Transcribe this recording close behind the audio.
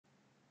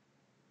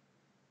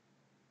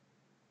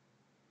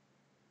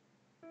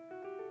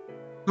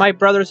My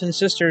brothers and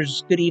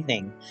sisters, good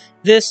evening.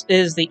 This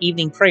is the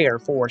evening prayer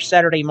for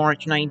Saturday,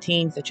 March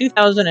 19th,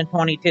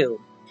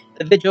 2022,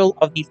 the Vigil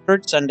of the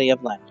third Sunday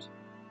of Lent.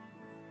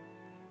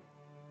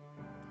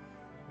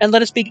 And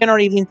let us begin our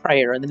evening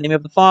prayer in the name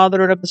of the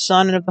Father, and of the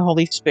Son, and of the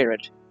Holy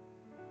Spirit.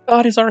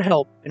 God is our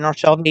help and our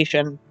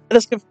salvation. Let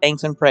us give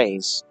thanks and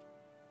praise.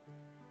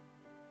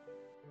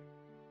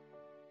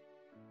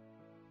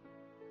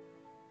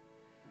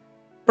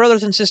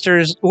 Brothers and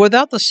sisters,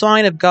 without the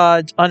sign of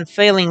God's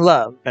unfailing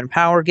love and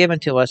power given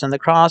to us in the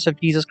cross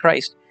of Jesus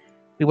Christ,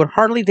 we would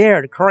hardly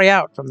dare to cry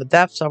out from the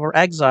depths of our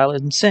exile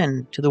and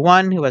sin to the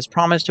one who has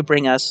promised to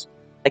bring us,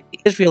 like the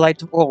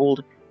Israelites of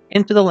old,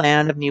 into the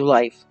land of new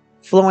life,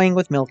 flowing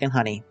with milk and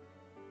honey.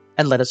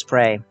 And let us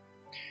pray.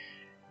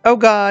 O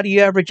God, you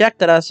have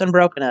rejected us and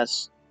broken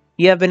us.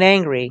 You have been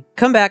angry.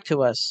 Come back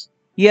to us.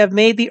 You have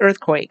made the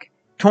earth quake,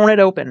 torn it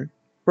open.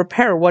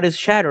 Repair what is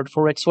shattered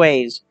for its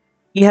ways.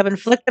 You have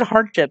inflicted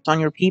hardships on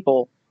your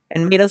people,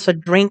 and made us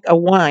drink a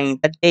wine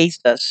that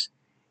dazed us.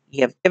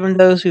 Ye have given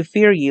those who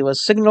fear you a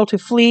signal to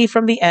flee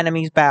from the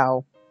enemy's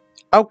bow.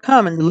 O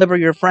come and deliver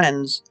your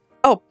friends.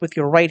 Help with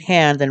your right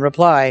hand and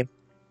reply.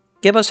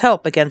 Give us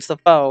help against the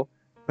foe,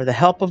 for the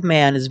help of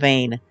man is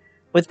vain.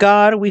 With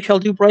God we shall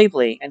do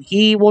bravely, and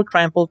he will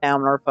trample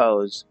down our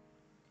foes.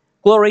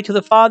 Glory to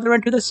the Father,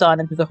 and to the Son,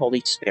 and to the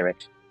Holy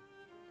Spirit.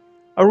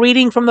 A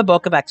reading from the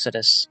book of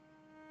Exodus.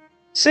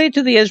 Say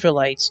to the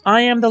Israelites,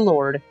 I am the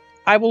Lord.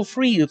 I will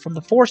free you from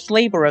the forced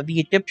labor of the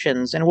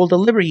Egyptians, and will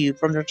deliver you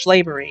from their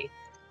slavery.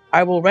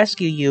 I will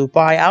rescue you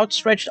by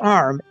outstretched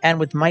arm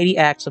and with mighty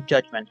acts of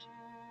judgment.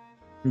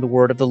 The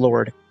word of the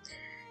Lord.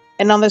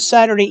 And on this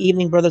Saturday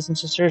evening, brothers and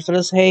sisters, let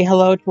us say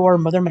hello to our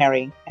Mother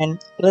Mary,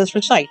 and let us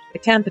recite the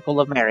Canticle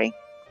of Mary,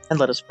 and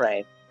let us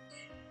pray.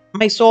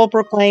 My soul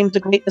proclaims the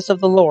greatness of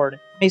the Lord.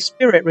 My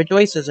spirit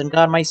rejoices in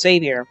God my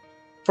Savior,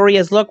 for he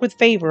has looked with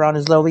favor on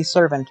his lowly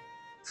servant.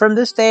 From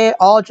this day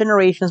all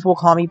generations will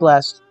call me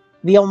blessed.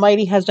 The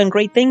Almighty has done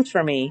great things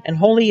for me, and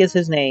holy is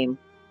his name.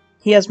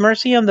 He has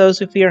mercy on those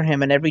who fear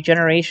him in every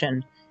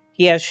generation.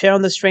 He has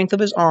shown the strength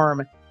of his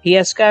arm. He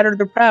has scattered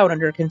the proud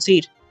under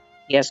conceit.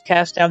 He has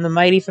cast down the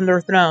mighty from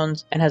their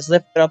thrones, and has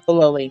lifted up the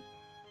lowly.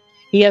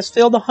 He has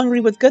filled the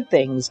hungry with good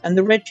things, and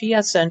the rich he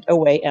has sent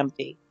away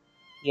empty.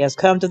 He has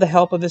come to the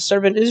help of his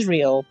servant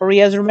Israel, for he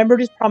has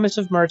remembered his promise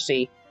of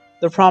mercy,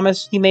 the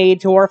promise he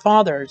made to our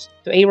fathers,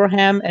 to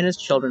Abraham and his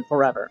children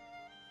forever.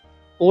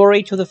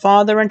 Glory to the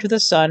Father, and to the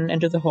Son, and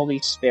to the Holy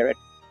Spirit,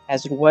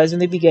 as it was in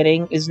the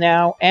beginning, is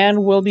now,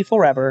 and will be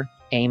forever.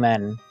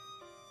 Amen.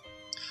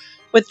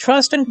 With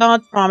trust in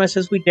God's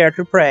promises we dare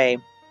to pray.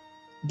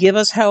 Give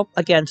us help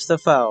against the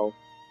foe.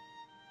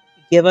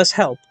 Give us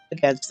help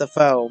against the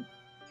foe.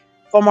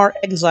 From our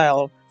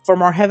exile,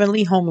 from our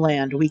heavenly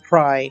homeland, we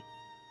cry,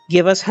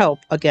 give us help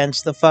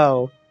against the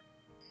foe.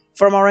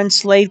 From our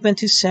enslavement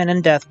to sin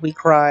and death, we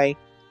cry,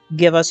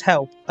 give us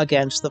help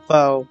against the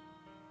foe.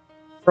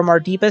 From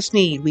our deepest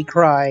need, we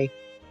cry,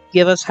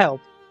 give us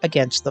help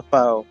against the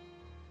foe.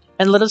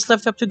 And let us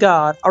lift up to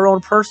God our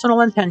own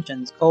personal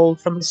intentions, called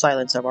from the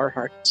silence of our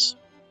hearts.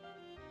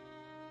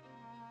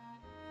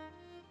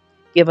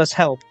 Give us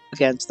help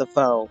against the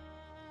foe.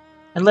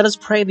 And let us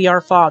pray the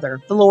Our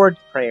Father, the Lord's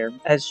Prayer,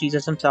 as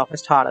Jesus himself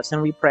has taught us,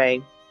 and we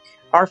pray,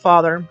 Our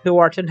Father, who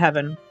art in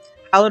heaven,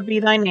 hallowed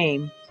be thy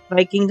name.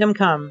 Thy kingdom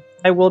come,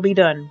 thy will be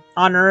done,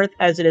 on earth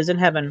as it is in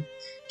heaven.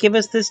 Give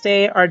us this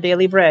day our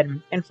daily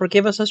bread, and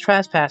forgive us our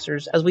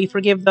trespasses, as we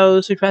forgive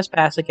those who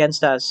trespass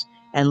against us.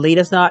 And lead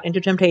us not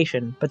into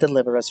temptation, but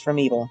deliver us from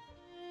evil.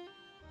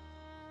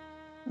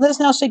 Let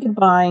us now say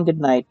goodbye and good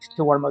night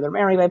to our Mother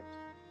Mary by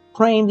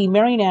praying the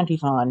Marian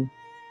antiphon.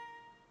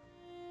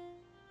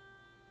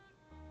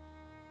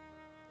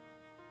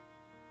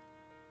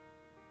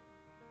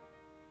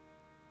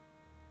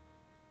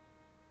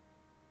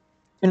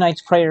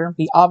 Tonight's prayer,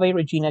 the Ave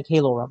Regina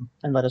Caelorum,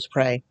 and let us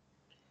pray.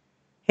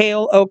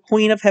 Hail, O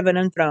Queen of heaven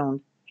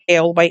enthroned!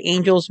 Hail, by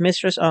angels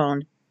mistress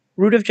owned!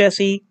 Root of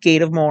Jesse,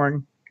 gate of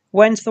morn,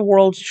 whence the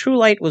world's true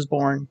light was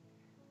born.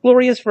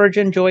 Glorious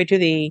Virgin, joy to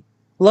thee,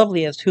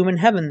 loveliest whom in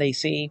heaven they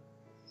see.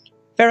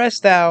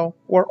 Fairest thou,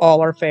 where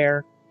all are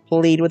fair,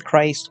 plead with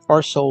Christ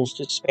our souls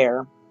to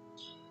spare.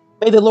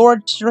 May the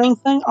Lord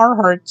strengthen our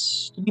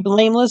hearts to be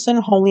blameless in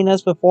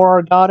holiness before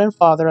our God and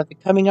Father at the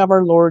coming of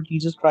our Lord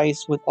Jesus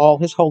Christ with all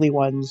his holy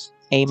ones.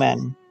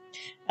 Amen.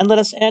 And let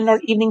us end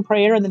our evening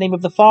prayer in the name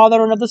of the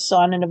Father, and of the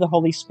Son, and of the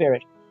Holy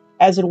Spirit,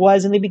 as it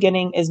was in the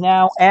beginning, is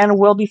now, and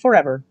will be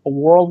forever, a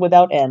world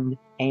without end.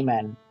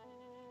 Amen.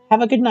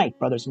 Have a good night,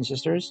 brothers and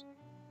sisters.